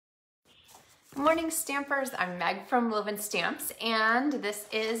Good morning, Stampers. I'm Meg from LovenStamps, and this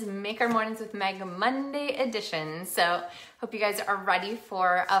is Make Our Mornings with Meg Monday edition. So hope you guys are ready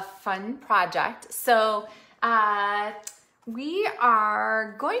for a fun project. So we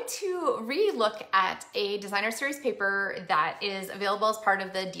are going to re-look at a designer series paper that is available as part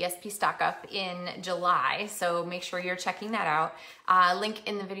of the DSP stock up in July. So make sure you're checking that out. Link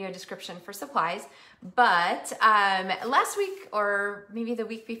in the video description for supplies. But last week, or maybe the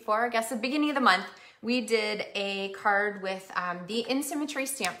week before, I guess the beginning of the month, we did a card with the In Symmetry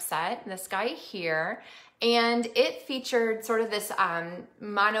stamp set, this guy here, and it featured sort of this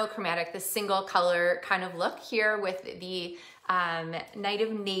monochromatic, this single color kind of look here with the Night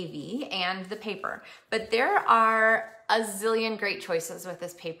of Navy and the paper. But there are a zillion great choices with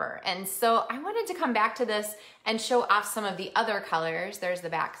this paper. And so I wanted to come back to this and show off some of the other colors, there's the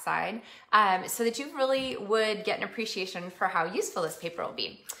back side, so that you really would get an appreciation for how useful this paper will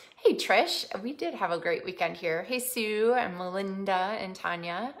be. Hey Trish, we did have a great weekend here. Hey Sue and Melinda and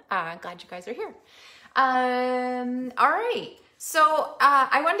Tanya, glad you guys are here. All right. So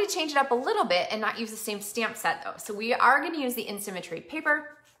I wanted to change it up a little bit and not use the same stamp set though. So we are going to use the In Symmetry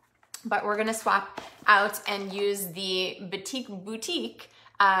paper, but we're going to swap out and use the Batik Boutique.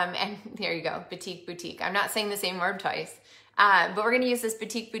 And there you go, Batik Boutique. I'm not saying the same word twice, but we're going to use this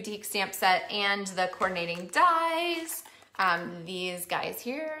Batik Boutique stamp set and the coordinating dies. These guys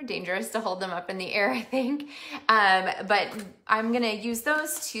here, dangerous to hold them up in the air, I think. But I'm gonna use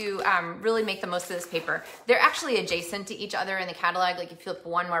those to really make the most of this paper. They're actually adjacent to each other in the catalog. Like if you flip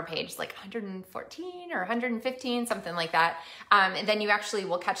one more page, like 114 or 115, something like that. And then you actually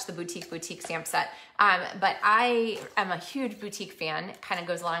will catch the Boutique stamp set. But I am a huge boutique fan. It kind of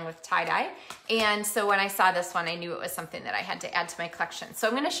goes along with tie-dye. And so when I saw this one, I knew it was something that I had to add to my collection. So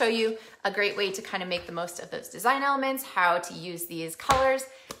I'm gonna show you a great way to kind of make the most of those design elements, how to use these colors.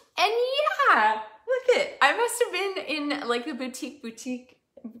 And yeah, look it. I must have been in like the boutique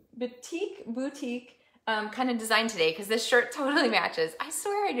kind of design today because this shirt totally matches. I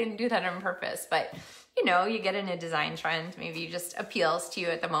swear I didn't do that on purpose, but you know, you get in a design trend, maybe it just appeals to you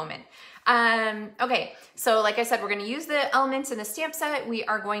at the moment. Okay, so like I said, we're going to use the elements in the stamp set. We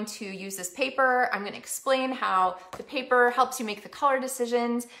are going to use this paper. I'm going to explain how the paper helps you make the color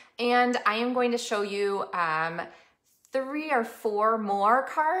decisions, and I am going to show you 3 or 4 more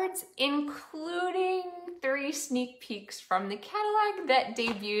cards, including 3 sneak peeks from the catalog that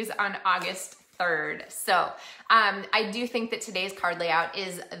debuts on August 3rd. So I do think that today's card layout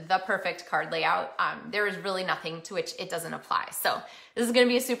is the perfect card layout. There is really nothing to which it doesn't apply. So this is going to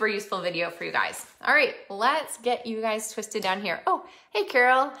be a super useful video for you guys. All right, let's get you guys twisted down here. Oh, hey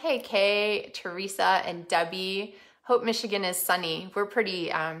Carol, hey Kay, Teresa, and Debbie. Hope Michigan is sunny. We're pretty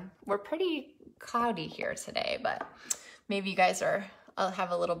cloudy here today, but maybe you guys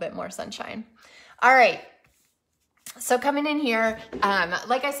have a little bit more sunshine. All right. So coming in here,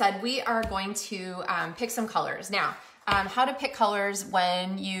 like I said, we are going to pick some colors. Now, how to pick colors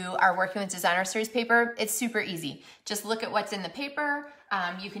when you are working with designer series paper, it's super easy. Just look at what's in the paper.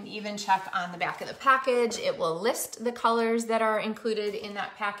 You can even check on the back of the package. It will list the colors that are included in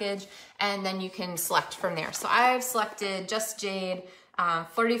that package, and then you can select from there. So I've selected Just Jade,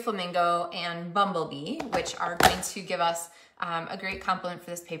 Flirty Flamingo, and Bumblebee, which are going to give us a great complement for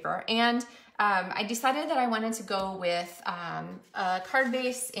this paper. And I decided that I wanted to go with a card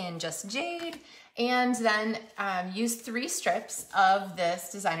base in Just Jade, and then use 3 strips of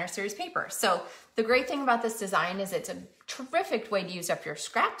this designer series paper. So the great thing about this design is it's a terrific way to use up your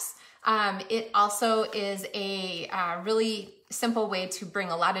scraps. It also is a really simple way to bring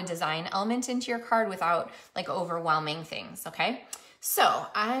a lot of design element into your card without like overwhelming things, okay? So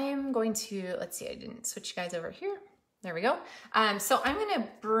I'm going to, let's see, I didn't switch you guys over here. There we go. So I'm gonna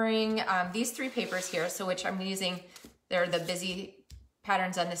bring these 3 papers here, so which I'm using, they're the busy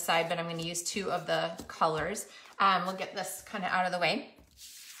patterns on this side, but I'm gonna use 2 of the colors. We'll get this kind of out of the way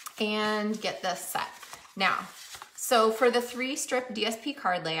and get this set. Now, so for the 3-strip DSP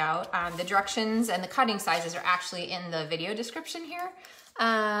card layout, the directions and the cutting sizes are actually in the video description here.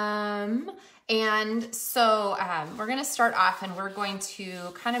 And so we're gonna start off and we're going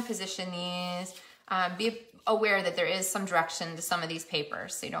to kind of position these, be aware that there is some direction to some of these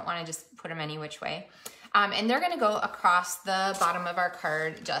papers, so you don't want to just put them any which way. And they're going to go across the bottom of our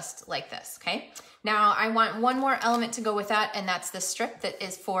card just like this, okay? Now I want one more element to go with that, and that's the strip that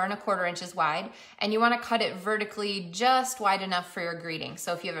is 4 1/4 inches wide, and you want to cut it vertically just wide enough for your greeting.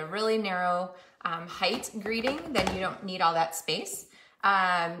 So if you have a really narrow height greeting, then you don't need all that space.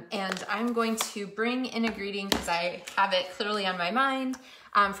 And I'm going to bring in a greeting because I have it clearly on my mind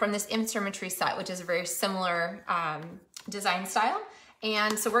from this In Symmetry set, which is a very similar design style.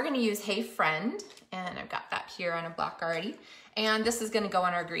 And so we're gonna use Hey Friend, and I've got that here on a block already. And this is gonna go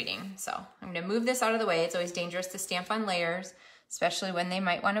on our greeting. So I'm gonna move this out of the way. It's always dangerous to stamp on layers, especially when they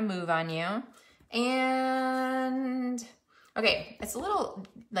might wanna move on you. And okay, it's a little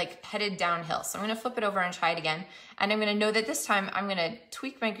like headed downhill. So I'm gonna flip it over and try it again. And I'm gonna know that this time I'm gonna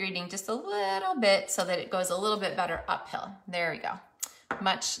tweak my greeting just a little bit so that it goes a little bit better uphill. There we go,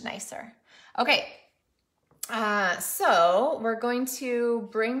 much nicer. Okay, so we're going to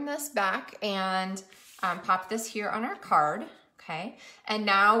bring this back and pop this here on our card, okay? And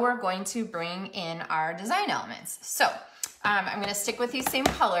now we're going to bring in our design elements. So I'm gonna stick with these same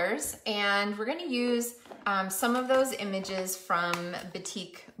colors, and we're gonna use some of those images from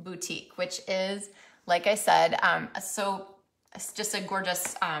Batik Boutique, which is, like I said, it's just a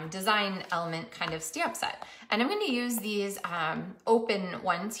gorgeous design element kind of stamp set. And I'm gonna use these open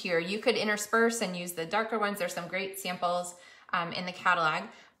ones here. You could intersperse and use the darker ones. There's some great samples in the catalog,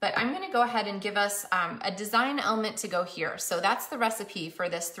 but I'm gonna go ahead and give us a design element to go here. So that's the recipe for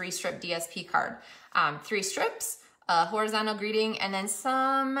this 3-strip DSP card. 3 strips, a horizontal greeting, and then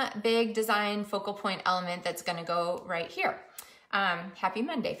some big design focal point element that's gonna go right here. Happy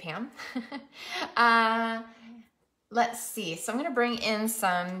Monday, Pam. Let's see, so I'm gonna bring in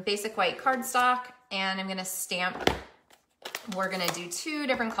some basic white cardstock, and I'm gonna stamp. We're gonna do 2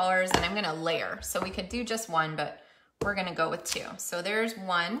 different colors, and I'm gonna layer. So we could do just one, but we're gonna go with 2. So there's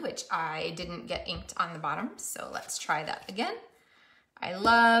one, which I didn't get inked on the bottom, so let's try that again. I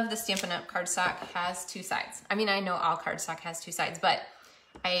love the Stampin' Up! Cardstock has 2 sides. I mean, I know all cardstock has 2 sides, but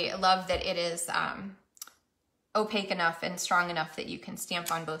I love that it is opaque enough and strong enough that you can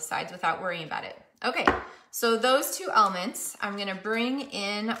stamp on both sides without worrying about it. Okay, so those 2 elements, I'm gonna bring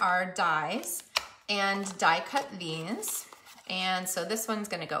in our dies and die cut these. And so this one's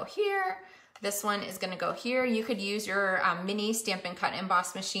gonna go here. This one is gonna go here. You could use your mini Stampin' Cut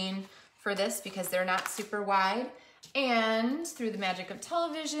Emboss machine for this because they're not super wide. And through the magic of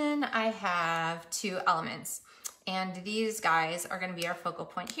television, I have 2 elements. And these guys are gonna be our focal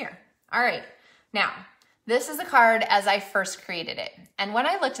point here. All right, now, this is a card as I first created it. And when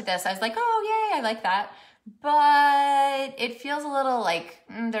I looked at this, I was like, oh, yay, I like that. But it feels a little like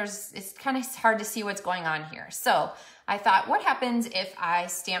it's kind of hard to see what's going on here. So I thought, what happens if I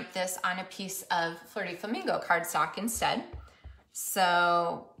stamp this on a piece of Flirty Flamingo cardstock instead,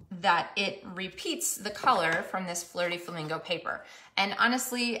 so that it repeats the color from this Flirty Flamingo paper. And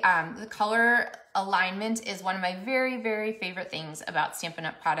honestly, the color alignment is one of my very, very favorite things about Stampin'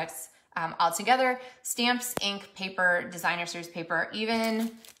 Up! Products altogether. Stamps, ink, paper, designer series paper,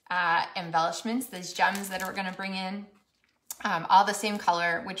 even embellishments, these gems that we're gonna bring in, all the same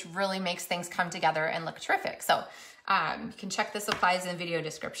color, which really makes things come together and look terrific. So you can check the supplies in the video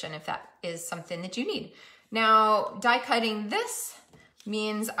description if that is something that you need. Now, die cutting this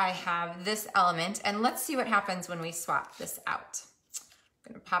means I have this element, and let's see what happens when we swap this out.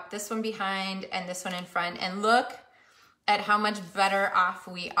 I'm gonna pop this one behind and this one in front, and look at how much better off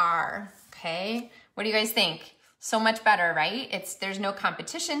we are, okay? What do you guys think? So much better, right? There's no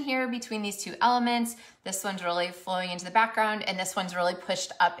competition here between these 2 elements. This one's really flowing into the background, and this one's really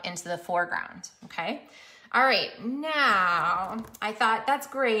pushed up into the foreground, okay? All right, now, I thought that's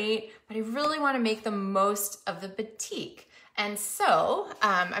great, but I really wanna make the most of the batik. And so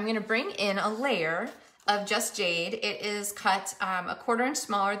I'm gonna bring in a layer of Just Jade. It is cut a 1/4 inch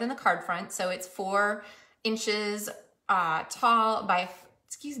smaller than the card front, so it's 4 inches tall by,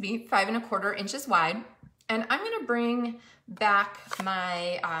 5 1/4 inches wide. And I'm gonna bring back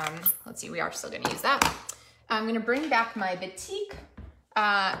my, let's see, we are still gonna use that. I'm gonna bring back my batik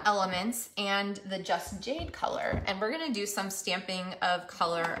elements and the Just Jade color, and we're gonna do some stamping of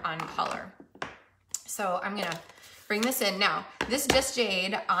color on color. So I'm gonna bring this in. Now, this Just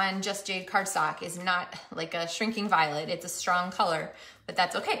Jade on Just Jade cardstock is not like a shrinking violet. It's a strong color, but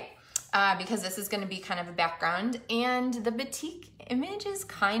that's okay because this is gonna be kind of a background, and the batik image is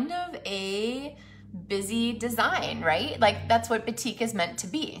kind of a busy design, right? Like that's what batik is meant to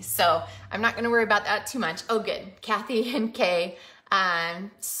be. So I'm not gonna worry about that too much. Oh, good. Kathy and Kay,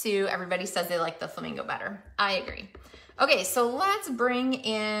 Sue, everybody says they like the flamingo better. I agree. Okay, so let's bring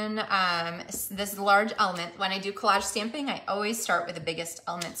in this large element. When I do collage stamping, I always start with the biggest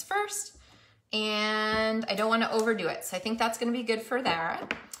elements first, and I don't want to overdo it. So I think that's gonna be good for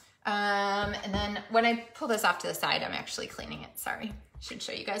that. And then when I pull this off to the side, I'm actually cleaning it. Sorry, should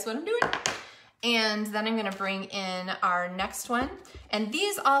show you guys what I'm doing. And then I'm gonna bring in our next one. And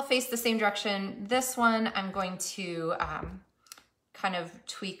these all face the same direction. This one, I'm going to kind of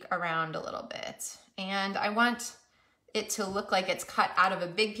tweak around a little bit. And I want it to look like it's cut out of a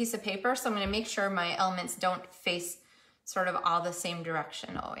big piece of paper. So I'm gonna make sure my elements don't face sort of all the same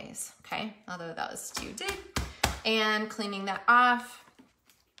direction always, okay? Although that was too deep. And cleaning that off.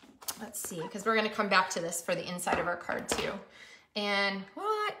 Let's see, because we're gonna come back to this for the inside of our card too. And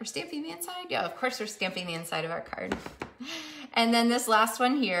what, we're stamping the inside? Yeah, of course we're stamping the inside of our card. And then this last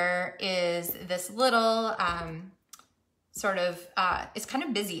one here is this little sort of, it's kind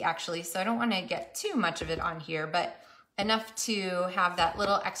of busy actually, so I don't wanna get too much of it on here, but enough to have that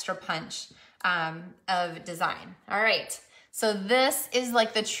little extra punch of design. All right, so this is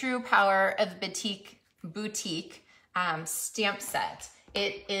like the true power of Batik Boutique stamp set.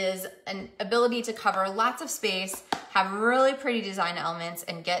 It is an ability to cover lots of space, have really pretty design elements,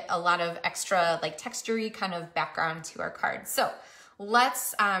 and get a lot of extra like textury kind of background to our card. So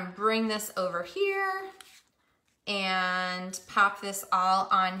let's bring this over here and pop this all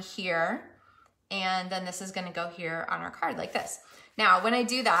on here. And then this is gonna go here on our card like this. Now, when I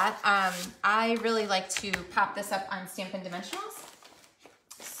do that, I really like to pop this up on Stampin' Dimensionals.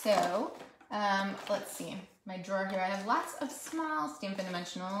 So let's see, my drawer here, I have lots of small Stampin'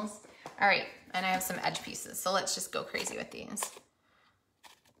 Dimensionals. All right, and I have some edge pieces, so let's just go crazy with these.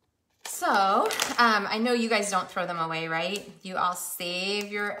 So, I know you guys don't throw them away, right? You all save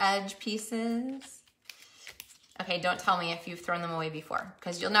your edge pieces. Okay, don't tell me if you've thrown them away before,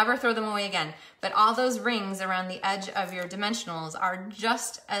 because you'll never throw them away again. But all those rings around the edge of your dimensionals are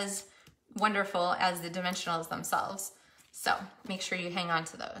just as wonderful as the dimensionals themselves. So make sure you hang on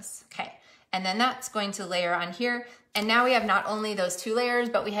to those. Okay, and then that's going to layer on here. And now we have not only those two layers,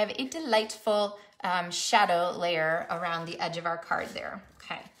 but we have a delightful shadow layer around the edge of our card there.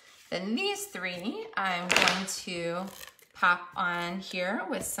 Okay, then these three I'm going to pop on here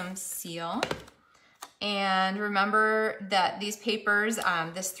with some seal. And remember that these papers,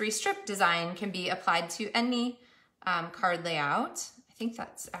 this 3-strip design can be applied to any card layout. I think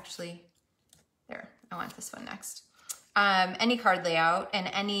that's actually, there, I want this one next. Any card layout and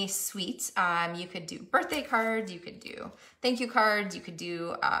any suite. You could do birthday cards, you could do thank you cards, you could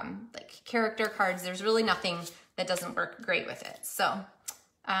do like character cards. There's really nothing that doesn't work great with it. So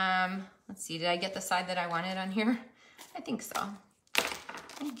let's see, did I get the side that I wanted on here? I think so.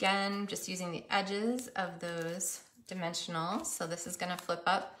 Again, just using the edges of those dimensionals. So this is gonna flip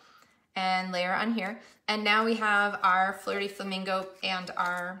up and layer on here. And now we have our flirty flamingo and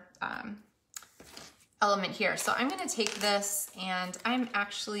our element here. So I'm gonna take this and I'm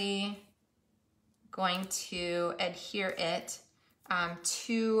actually going to adhere it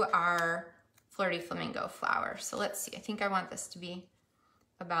to our flirty flamingo flower. So let's see, I think I want this to be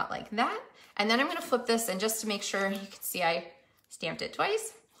about like that. And then I'm gonna flip this, and just to make sure, you can see I stamped it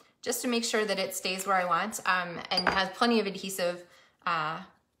twice, just to make sure that it stays where I want and has plenty of adhesive. I'm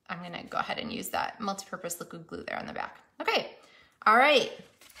gonna go ahead and use that multi-purpose liquid glue there on the back. Okay, all right,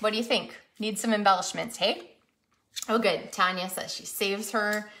 what do you think? Need some embellishments, hey? Oh good, Tanya says she saves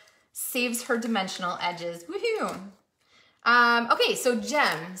her dimensional edges, woohoo. Okay, so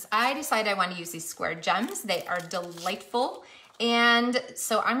gems. I decided I want to use these square gems. They are delightful. And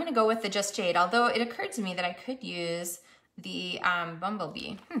so I'm gonna go with the Just Jade, although it occurred to me that I could use the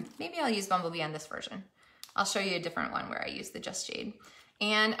Bumblebee. Maybe I'll use Bumblebee on this version. I'll show you a different one where I use the Just Jade.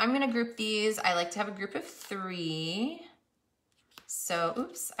 And I'm gonna group these. I like to have a group of 3. So,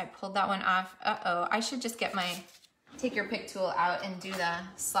 oops, I pulled that one off. Uh-oh, I should just get my take your pick tool out and do the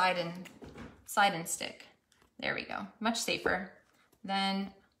slide and stick. There we go, much safer.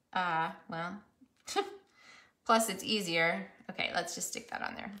 Then, well, plus it's easier. Okay, let's just stick that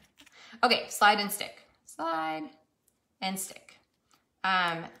on there. Okay, slide and stick. Slide and stick.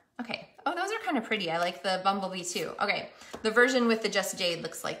 Okay, oh, those are kind of pretty. I like the Bumblebee too. Okay, the version with the Just Jade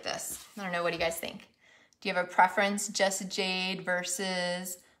looks like this. I don't know, what do you guys think? Do you have a preference, Just Jade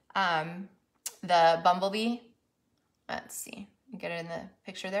versus the Bumblebee? Let's see, you get it in the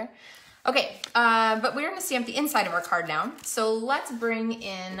picture there. Okay, but we're gonna stamp the inside of our card now. So let's bring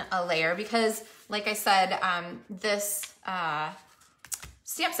in a layer because, like I said, this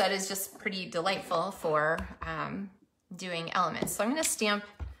stamp set is just pretty delightful for doing elements. So I'm gonna stamp,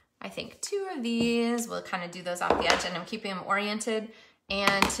 I think, 2 of these. We'll kind of do those off the edge, and I'm keeping them oriented.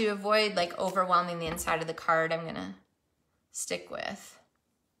 And to avoid like overwhelming the inside of the card, I'm gonna stick with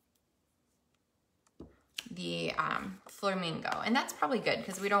the flamingo. And that's probably good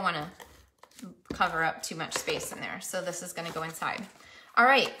because we don't wanna cover up too much space in there. So this is gonna go inside. All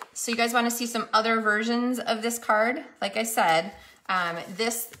right, so you guys wanna see some other versions of this card? Like I said,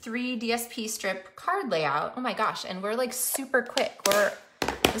 this 3 DSP strip card layout, oh my gosh, and we're like super quick.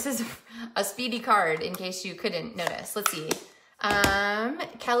 This is a speedy card in case you couldn't notice. Let's see.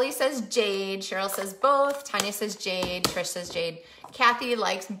 Kelly says Jade, Cheryl says both, Tanya says Jade, Trish says Jade, Kathy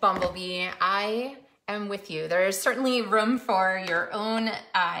likes Bumblebee. I am with you. There is certainly room for your own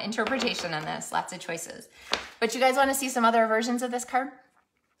interpretation on this, lots of choices. But you guys want to see some other versions of this card?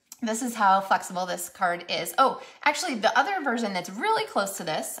 This is how flexible this card is. Oh, actually the other version that's really close to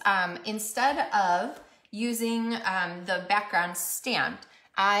this, instead of using the background stamped,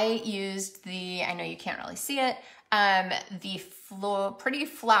 I used the, I know you can't really see it, the Pretty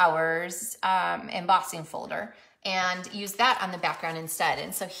Flowers embossing folder, and use that on the background instead.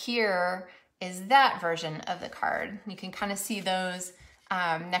 And so here is that version of the card. You can kind of see those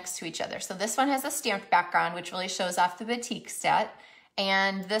next to each other. So this one has a stamped background, which really shows off the Batik set.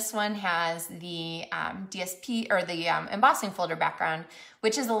 And this one has the DSP, or the embossing folder background,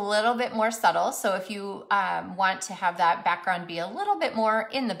 which is a little bit more subtle. So if you want to have that background be a little bit more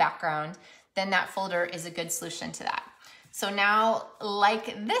in the background, then that folder is a good solution to that. So now,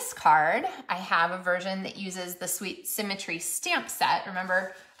 like this card, I have a version that uses the Sweet Symmetry stamp set.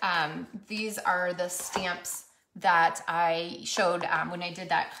 Remember, these are the stamps that I showed when I did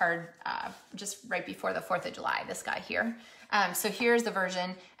that card just right before the 4th of July, this guy here. So here's the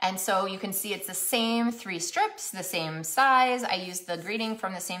version, and so you can see it's the same 3 strips, the same size. I used the greeting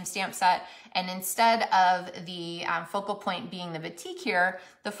from the same stamp set, and instead of the focal point being the Batik here,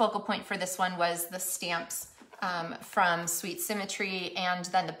 the focal point for this one was the stamps from Sweet Symmetry, and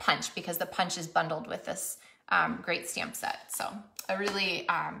then the punch, because the punch is bundled with this great stamp set. So a really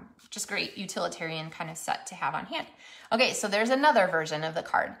just great utilitarian kind of set to have on hand. Okay, so there's another version of the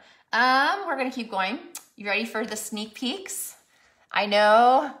card. We're gonna keep going. You ready for the sneak peeks? I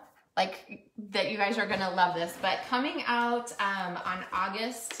know like that you guys are gonna love this, but coming out on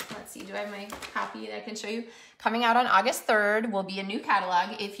August, let's see, do I have my copy that I can show you? Coming out on August 3rd will be a new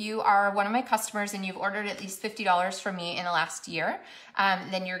catalog. If you are one of my customers and you've ordered at least $50 from me in the last year,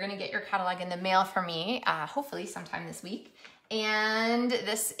 then you're gonna get your catalog in the mail from me, hopefully sometime this week. And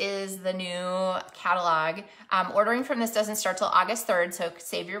this is the new catalog. Ordering from this doesn't start till August 3rd, so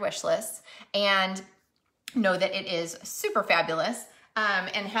save your wish list. And know that it is super fabulous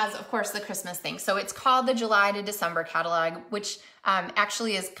and has, of course, the Christmas thing. So it's called the July to December catalog, which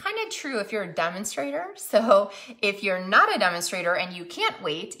actually is kind of true if you're a demonstrator. So if you're not a demonstrator and you can't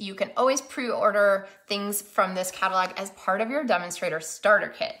wait, you can always pre-order things from this catalog as part of your demonstrator starter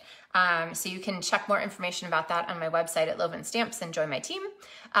kit. So you can check more information about that on my website at LovenStamps and join my team,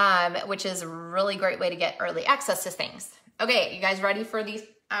 which is a really great way to get early access to things. Okay, you guys ready for these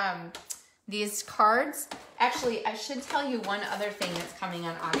cards? Actually, I should tell you one other thing that's coming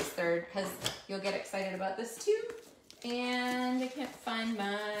on August 3rd, because you'll get excited about this too. And I can't find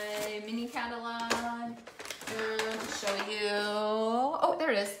my mini catalog to show you. Oh,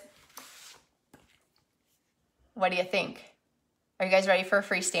 there it is. What do you think? Are you guys ready for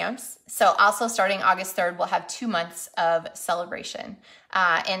free stamps? So also starting August 3rd, we'll have 2 months of celebration.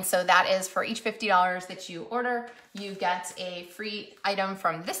 And so that is for each $50 that you order, you get a free item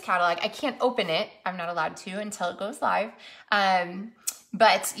from this catalog. I can't open it. I'm not allowed to until it goes live.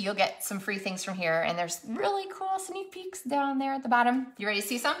 But you'll get some free things from here. And there's really cool sneak peeks down there at the bottom. You ready to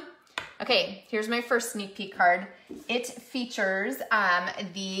see some? Okay, here's my first sneak peek card. It features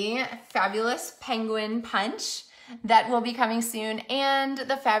the fabulous penguin punch that will be coming soon, and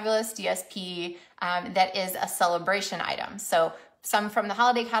the fabulous DSP that is a celebration item. So some from the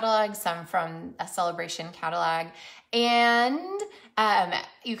holiday catalog, some from a celebration catalog. And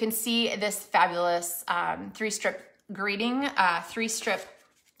you can see this fabulous 3-strip greeting, 3-strip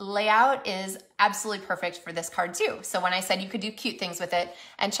layout is absolutely perfect for this card too. So when I said you could do cute things with it,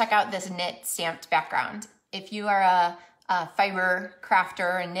 and check out this knit stamped background. If you are a fiber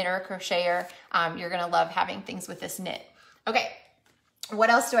crafter, a knitter, crocheter, you're gonna love having things with this knit. Okay, what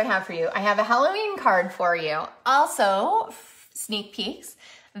else do I have for you? I have a Halloween card for you. Also, sneak peeks.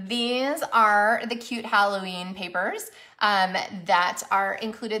 These are the cute Halloween papers that are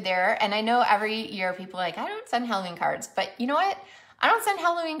included there. And I know every year people are like, I don't send Halloween cards, but you know what? I don't send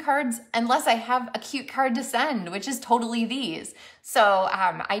Halloween cards unless I have a cute card to send, which is totally these. So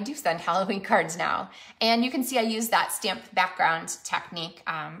I do send Halloween cards now. And you can see I use that stamped background technique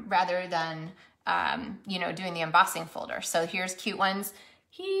rather than you know, doing the embossing folder. So here's cute ones.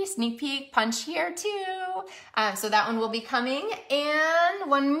 Sneak peek, punch here too. So that one will be coming. And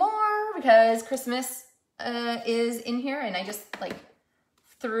one more, because Christmas is in here, and I just like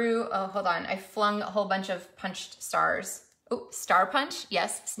threw, oh, hold on. I flung a whole bunch of punched stars. Oh, star punch,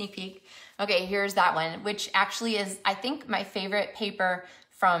 yes, sneak peek. Okay, here's that one, which actually is, I think, my favorite paper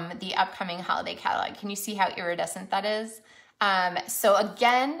from the upcoming holiday catalog. Can you see how iridescent that is? So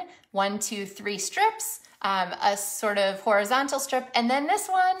again, 1, 2, 3 strips, a sort of horizontal strip, and then this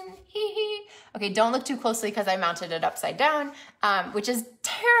one, okay, don't look too closely because I mounted it upside down, which is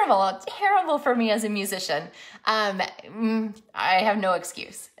terrible for me as a musician. I have no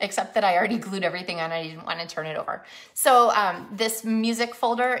excuse, except that I already glued everything on. I didn't want to turn it over. So this music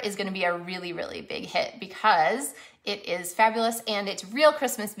folder is going to be a really big hit because it is fabulous and it's real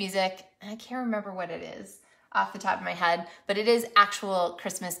Christmas music. I can't remember what it is off the top of my head, but it is actual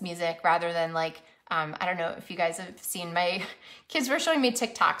Christmas music rather than like, I don't know if you guys have seen, my kids were showing me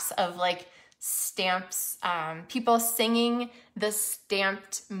TikToks of like stamps, people singing the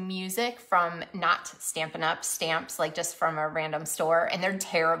stamped music from not Stampin' Up! Stamps, like just from a random store, and they're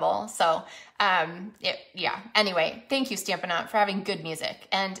terrible. So yeah, anyway, thank you Stampin' Up! For having good music,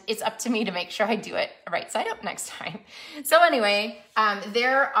 and it's up to me to make sure I do it right side up next time. So anyway,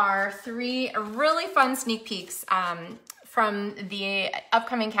 there are 3 really fun sneak peeks from the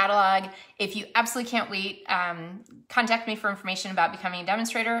upcoming catalog. If you absolutely can't wait, contact me for information about becoming a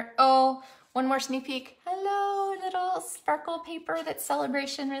demonstrator. Oh, one more sneak peek. Hello, little sparkle paper that's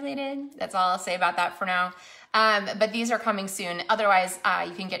celebration related. That's all I'll say about that for now. But these are coming soon. Otherwise,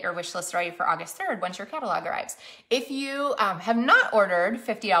 you can get your wish list ready for August 3rd once your catalog arrives. If you have not ordered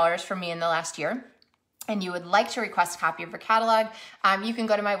 $50 from me in the last year, and you would like to request a copy of your catalog, you can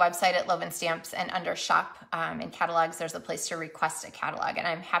go to my website at LovenStamps, and under shop and catalogs, there's a place to request a catalog, and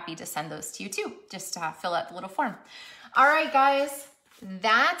I'm happy to send those to you too. Just fill out the little form. All right, guys,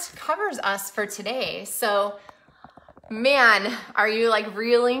 that covers us for today. So, man, are you like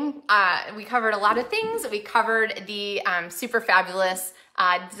reeling? We covered a lot of things. We covered the super fabulous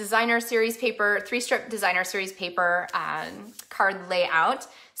designer series paper, 3-strip designer series paper card layout.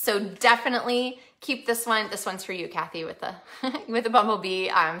 So definitely keep this one. This one's for you, Kathy, with the with the bumblebee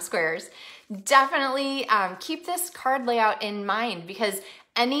squares. Definitely keep this card layout in mind because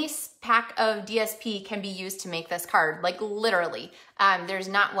any pack of DSP can be used to make this card, like literally. There's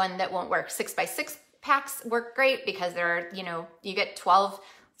not one that won't work. 6x6 packs work great because they're, you know, you get 12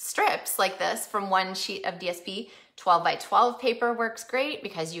 strips like this from one sheet of DSP. 12x12 paper works great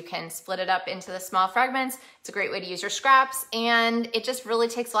because you can split it up into the small fragments. It's a great way to use your scraps, and it just really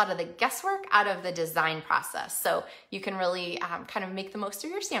takes a lot of the guesswork out of the design process. So you can really kind of make the most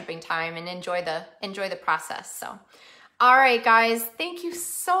of your stamping time and enjoy the process. So, all right, guys, thank you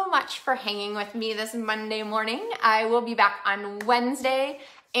so much for hanging with me this Monday morning. I will be back on Wednesday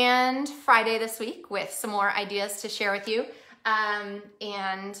and Friday this week with some more ideas to share with you.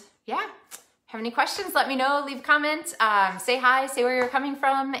 And yeah. Have any questions, let me know, leave a comment, say hi, say where you're coming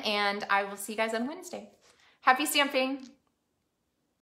from, and I will see you guys on Wednesday. Happy stamping.